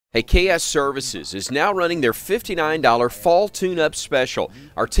Hey, KS Services is now running their $59 fall tune-up special.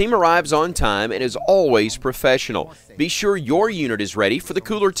 Our team arrives on time and is always professional. Be sure your unit is ready for the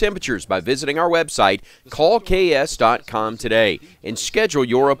cooler temperatures by visiting our website, callks.com today, and schedule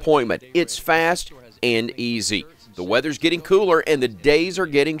your appointment. It's fast and easy. The weather's getting cooler and the days are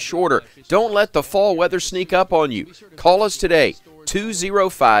getting shorter. Don't let the fall weather sneak up on you. Call us today.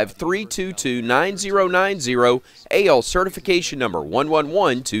 205-322-9090, AL certification number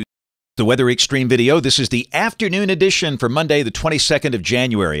 1112. The Weather Xtreme video. This is the afternoon edition for Monday, the 22nd of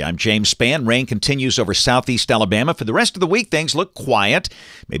January. I'm James Spann. Rain continues over southeast Alabama. For the rest of the week, things look quiet.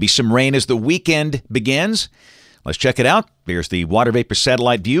 Maybe some rain as the weekend begins. Let's check it out. Here's the water vapor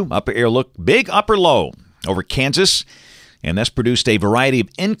satellite view. Upper air look big, upper low over Kansas. And that's produced a variety of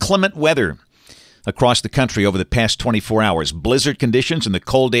inclement weather across the country over the past 24 hours. Blizzard conditions in the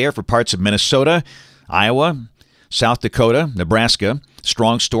cold air for parts of Minnesota, Iowa, South Dakota, Nebraska.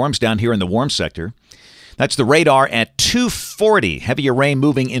 Strong storms down here in the warm sector. That's the radar at 240. Heavier rain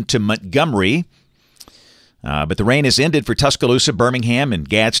moving into Montgomery. But the rain has ended for Tuscaloosa, Birmingham, and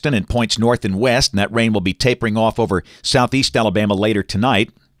Gadsden, and points north and west. And that rain will be tapering off over southeast Alabama later tonight.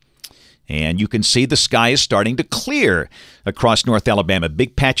 And you can see the sky is starting to clear across North Alabama.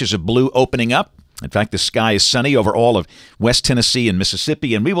 Big patches of blue opening up. In fact, the sky is sunny over all of West Tennessee and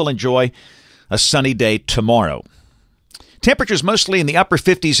Mississippi, and we will enjoy a sunny day tomorrow. Temperatures mostly in the upper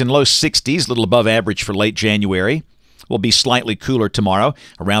 50s and low 60s, a little above average for late January. Will be slightly cooler tomorrow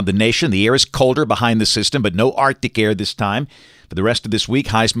around the nation. The air is colder behind the system, but no Arctic air this time. For the rest of this week,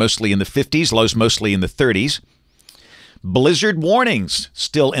 highs mostly in the 50s, lows mostly in the 30s. Blizzard warnings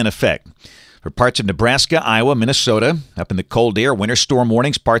still in effect for parts of Nebraska, Iowa, Minnesota. Up in the cold air, winter storm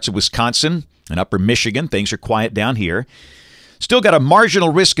warnings, parts of Wisconsin and upper Michigan. Things are quiet down here. Still got a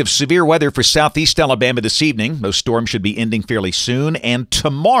marginal risk of severe weather for southeast Alabama this evening. Those storms should be ending fairly soon. And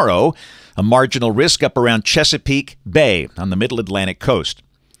tomorrow, a marginal risk up around Chesapeake Bay on the middle Atlantic coast.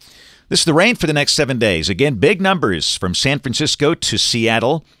 This is the rain for the next 7 days. Again, big numbers from San Francisco to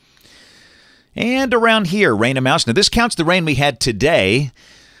Seattle. And around here, rain amounts. Now, this counts the rain we had today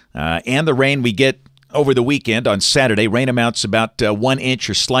and the rain we get over the weekend on Saturday. Rain amounts about 1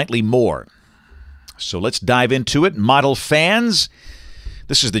 inch or slightly more. So let's dive into it. Model fans.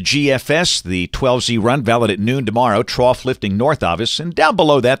 This is the GFS, the 12Z run, valid at noon tomorrow. Trough lifting north of us. And down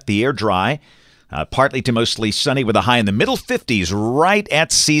below that, the air dry. Partly to mostly sunny with a high in the middle 50s, right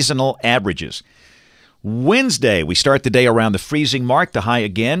at seasonal averages. Wednesday, we start the day around the freezing mark. The high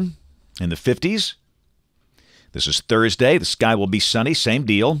again in the 50s. This is Thursday. The sky will be sunny. Same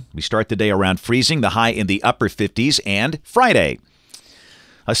deal. We start the day around freezing. The high in the upper 50s. And Friday,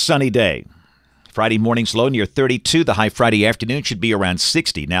 a sunny day. Friday morning's low near 32. The high Friday afternoon should be around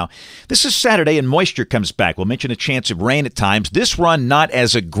 60. Now, this is Saturday and moisture comes back. We'll mention a chance of rain at times. This run not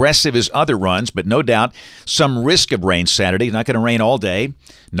as aggressive as other runs, but no doubt some risk of rain Saturday. Not going to rain all day.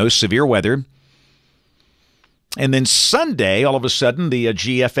 No severe weather. And then Sunday, all of a sudden, the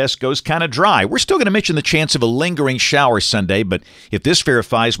GFS goes kind of dry. We're still going to mention the chance of a lingering shower Sunday, but if this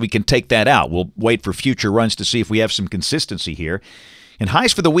verifies, we can take that out. We'll wait for future runs to see if we have some consistency here. And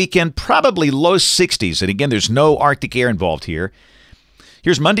highs for the weekend, probably low 60s. And again, there's no Arctic air involved here.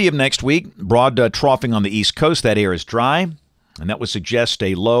 Here's Monday of next week. Broad troughing on the East Coast. That air is dry. And that would suggest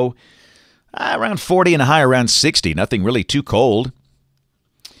a low around 40 and a high around 60. Nothing really too cold.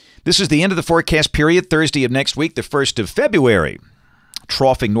 This is the end of the forecast period. Thursday of next week, the 1st of February.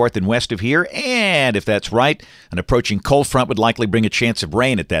 Troughing north and west of here. And if that's right, an approaching cold front would likely bring a chance of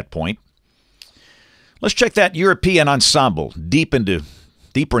rain at that point. Let's check that European ensemble deeper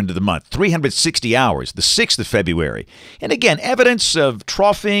into the month. 360 hours, the 6th of February. And again, evidence of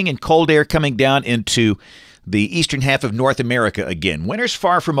troughing and cold air coming down into the eastern half of North America again. Winter's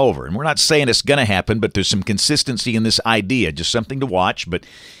far from over, and we're not saying it's going to happen, but there's some consistency in this idea, just something to watch. But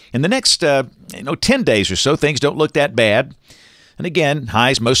in the next 10 days or so, things don't look that bad. And again,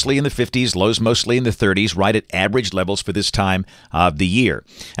 highs mostly in the 50s, lows mostly in the 30s, right at average levels for this time of the year.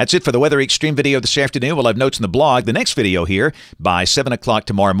 That's it for the Weather Xtreme video this afternoon. We'll have notes in the blog. The next video here by 7 o'clock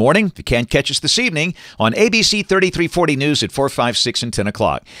tomorrow morning. If you can't catch us this evening on ABC 3340 News at 4, 5, 6, and 10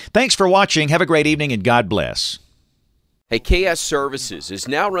 o'clock. Thanks for watching. Have a great evening, and God bless. Hey, KS Services is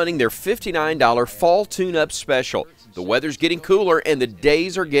now running their $59 fall tune-up special. The weather's getting cooler and the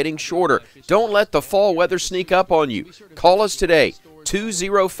days are getting shorter. Don't let the fall weather sneak up on you. Call us today,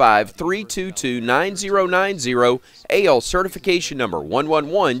 205-322-9090, AL certification number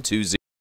 1112.